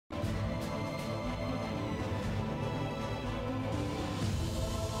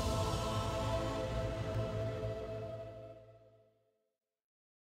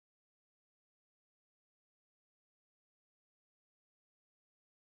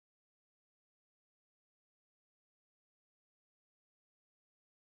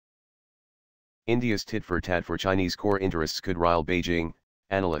India's tit-for-tat for Chinese core interests could rile Beijing,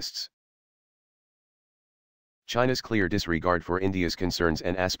 analysts. China's clear disregard for India's concerns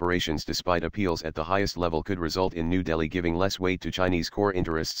and aspirations despite appeals at the highest level could result in New Delhi giving less weight to Chinese core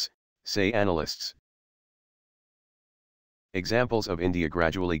interests, say analysts. Examples of India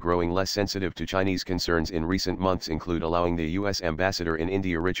gradually growing less sensitive to Chinese concerns in recent months include allowing the U.S. ambassador in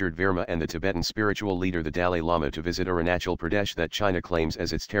India Richard Verma and the Tibetan spiritual leader the Dalai Lama to visit Arunachal Pradesh that China claims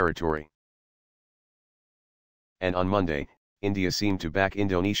as its territory. And on Monday, India seemed to back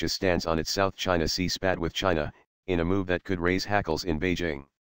Indonesia's stance on its South China Sea spat with China, in a move that could raise hackles in Beijing.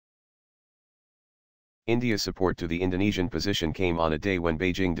 India's support to the Indonesian position came on a day when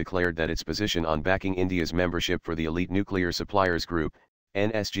Beijing declared that its position on backing India's membership for the Elite Nuclear Suppliers Group,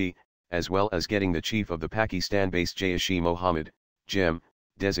 NSG, as well as getting the chief of the Pakistan-based Jaish-e-Mohammed, JEM,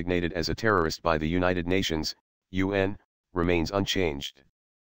 designated as a terrorist by the United Nations, UN, remains unchanged.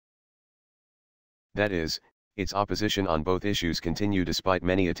 That is, its opposition on both issues continue despite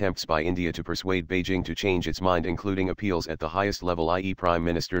many attempts by India to persuade Beijing to change its mind, including appeals at the highest level, i.e. Prime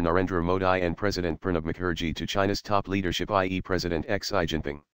Minister Narendra Modi and President Pranab Mukherjee, to China's top leadership, i.e. President Xi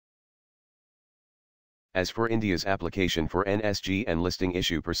Jinping. As for India's application for NSG and listing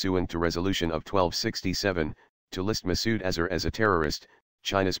issue pursuant to Resolution of 1267, to list Masood Azhar as a terrorist,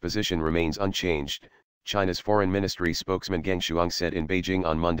 China's position remains unchanged, China's Foreign Ministry spokesman Geng Shuang said in Beijing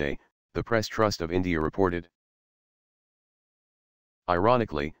on Monday, the Press Trust of India reported.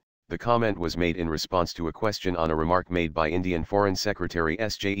 Ironically, the comment was made in response to a question on a remark made by Indian Foreign Secretary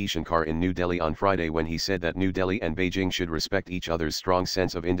S. Jaishankar in New Delhi on Friday, when he said that New Delhi and Beijing should respect each other's strong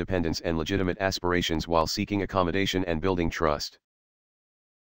sense of independence and legitimate aspirations while seeking accommodation and building trust.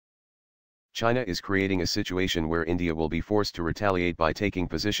 China is creating a situation where India will be forced to retaliate by taking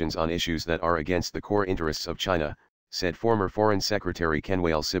positions on issues that are against the core interests of China, said former Foreign Secretary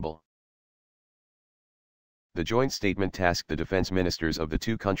Kenwale Sibal. The joint statement tasked the defense ministers of the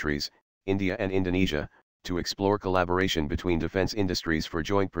two countries, India and Indonesia, to explore collaboration between defense industries for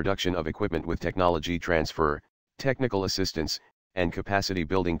joint production of equipment with technology transfer, technical assistance, and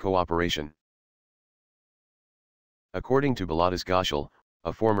capacity-building cooperation. According to Masood Azhar,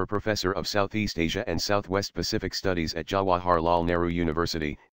 a former professor of Southeast Asia and Southwest Pacific Studies at Jawaharlal Nehru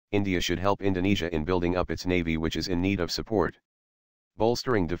University, India should help Indonesia in building up its navy, which is in need of support.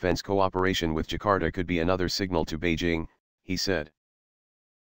 Bolstering defense cooperation with Jakarta could be another signal to Beijing, he said.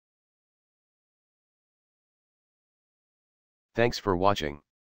 Thanks for watching.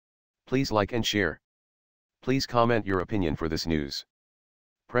 Please like and share. Please comment your opinion for this news.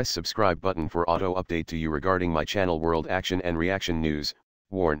 Press subscribe button for auto update to you regarding my channel World Action and Reaction News,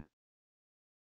 warn.